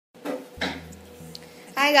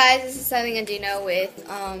Hi guys, this is Styling and Dino with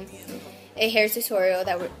a hair tutorial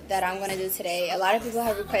that I'm gonna do today. A lot of people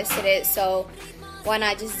have requested it, so why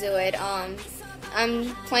not just do it? I'm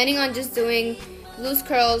planning on just doing loose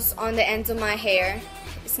curls on the ends of my hair.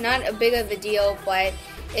 It's not a big of a deal, but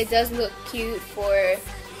it does look cute for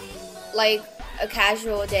like a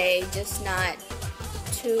casual day, just not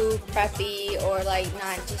too preppy or like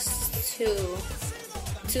not just too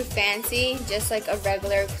fancy, just like a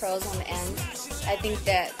regular curls on the end. I think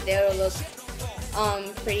that they will look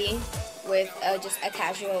pretty with just a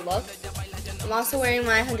casual look. I'm also wearing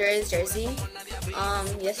my Honduras jersey.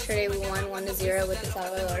 Yesterday we won 1-0 with El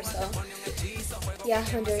Salvador, so yeah,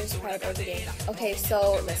 Honduras pride every day. Okay,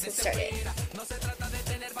 so let's get started.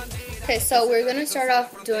 Okay, so we're gonna start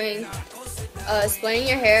off doing splitting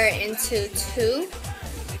your hair into two.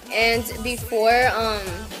 And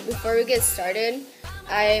before we get started,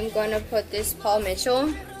 I'm going to put this Paul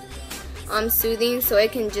Mitchell soothing, so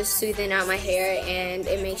it can just soothen out my hair and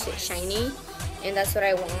it makes it shiny, and that's what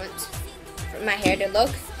I want for my hair to look.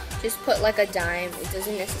 Just put like a dime. It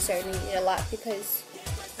doesn't necessarily need a lot because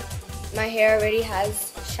my hair already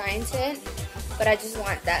has shine to it, but I just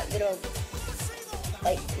want that little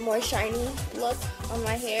like more shiny look on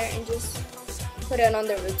my hair, and just put it on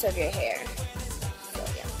the roots of your hair. So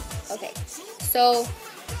yeah. Okay, so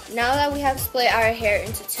now that we have split our hair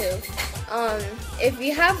into two, if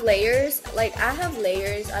you have layers, like I have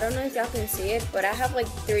layers, I don't know if y'all can see it, but I have like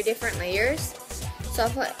 3 different layers. So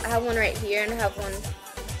I have one right here, and I have one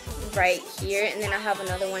right here, and then I have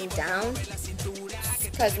another one down,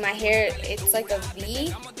 because my hair, it's like a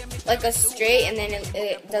V, like a straight, and then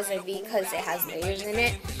it does a V because it has layers in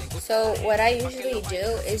it. So what I usually do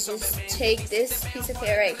is just take this piece of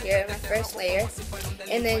hair right here, my first layer,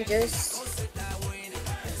 and then just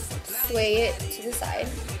sway it to the side,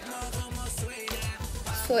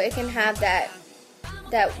 so it can have that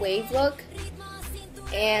wave look.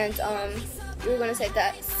 And we're gonna set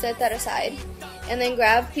that aside, and then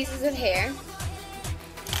grab pieces of hair.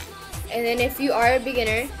 And then if you are a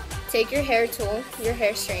beginner, take your hair tool, your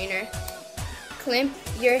hair straightener, clamp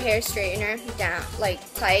your hair straightener down like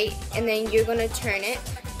tight, and then you're gonna turn it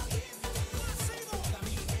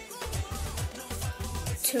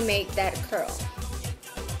to make that curl.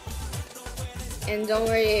 And don't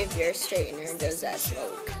worry if your straightener does that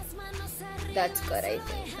slow. That's good, I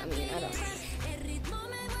think. I mean, I don't know.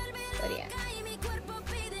 But yeah.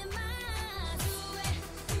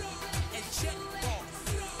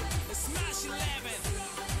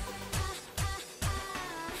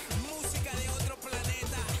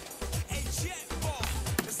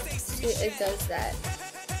 See, it does that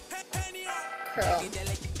curl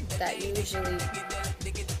that usually.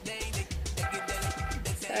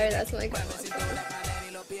 Sorry, that's my grandma's phone.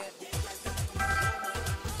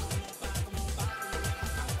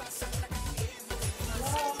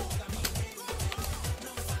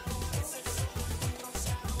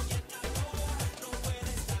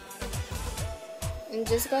 And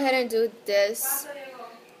just go ahead and do this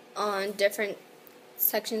on different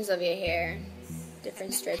sections of your hair,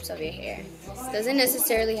 different strips of your hair. It doesn't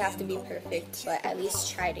necessarily have to be perfect, but at least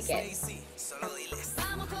try to get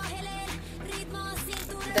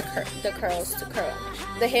the curls to curl,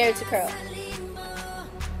 the hair to curl.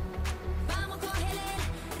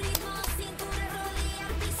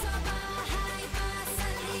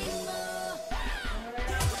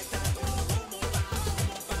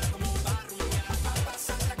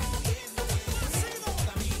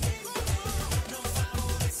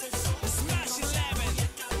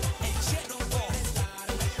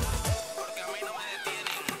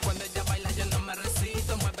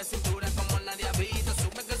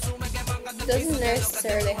 Doesn't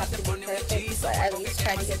necessarily have to be perfect, but at least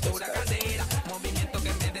try to get this curl.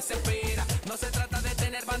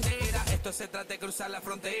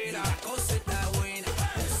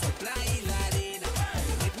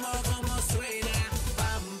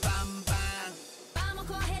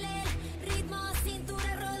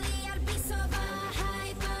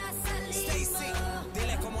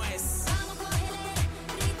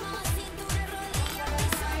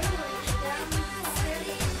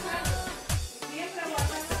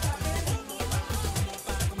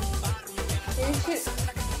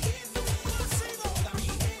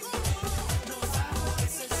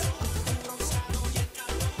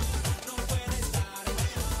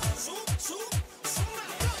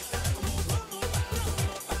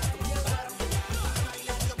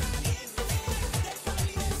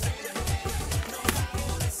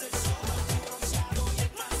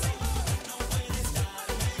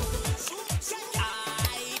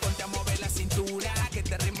 Que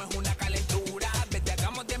este ritmo es una calentura. Vete,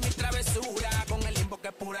 hagamos de mi travesura. Con el Limbo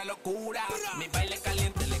locura. Mi baile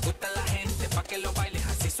caliente le gusta a la gente, pa' que lo bailes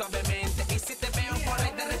así suavemente. Y si te veo por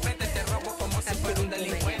ahí de repente te robo como si fuera un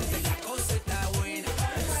delincuente. La cosa está buena.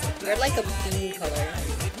 You're like a bean color,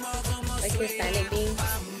 like Hispanic bean.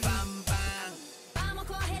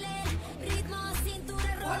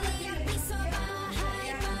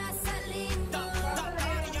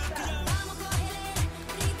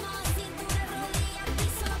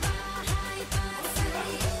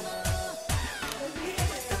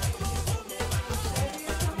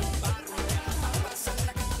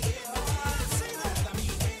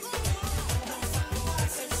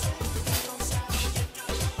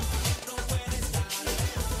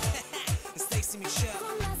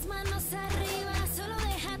 Con las manos arriba, solo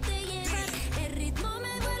déjate llevar. El ritmo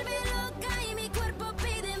me vuelve loca y mi cuerpo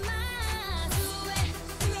pide más. Sube,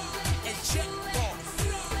 El Chevo,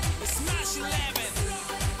 Smash 11.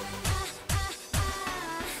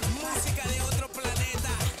 Música de otro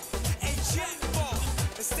planeta. El Chevo,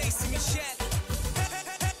 Stacey Michelle.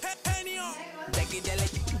 Genio.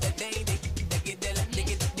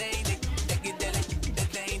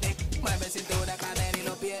 Mueve cintura, cadera y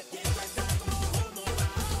los pies.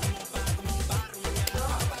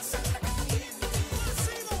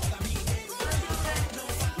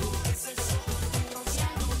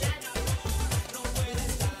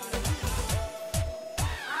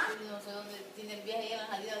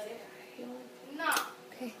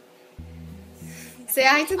 Say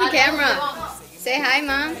hi to the camera. Say hi,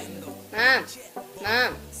 Mom. Mom.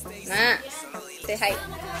 Mom. Mom. Say hi.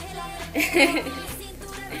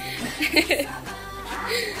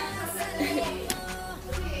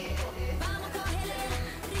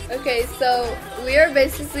 Okay, so we are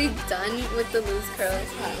basically done with the loose curls.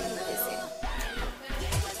 Let me see.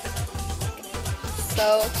 So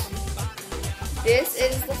this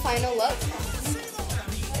is the final look.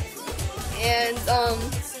 And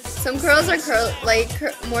some curls are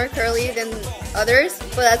more curly than others,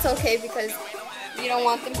 but that's okay because you don't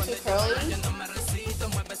want them too curly.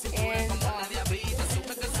 And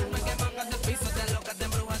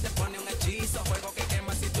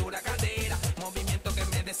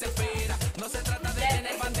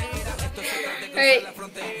alright,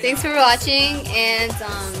 thanks for watching, and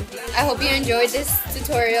I hope you enjoyed this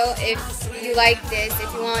tutorial. If you like this,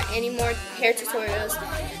 if you want any more hair tutorials,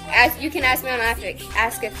 you can ask me on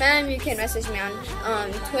AskFM, you can message me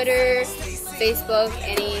on Twitter, Facebook,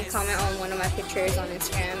 any comment on one of my pictures on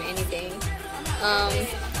Instagram, anything.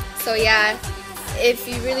 So yeah, if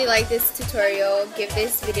you really like this tutorial, give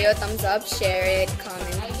this video a thumbs up, share it,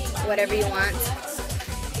 comment, whatever you want.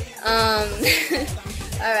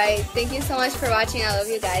 Alright, thank you so much for watching. I love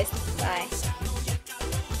you guys. Bye.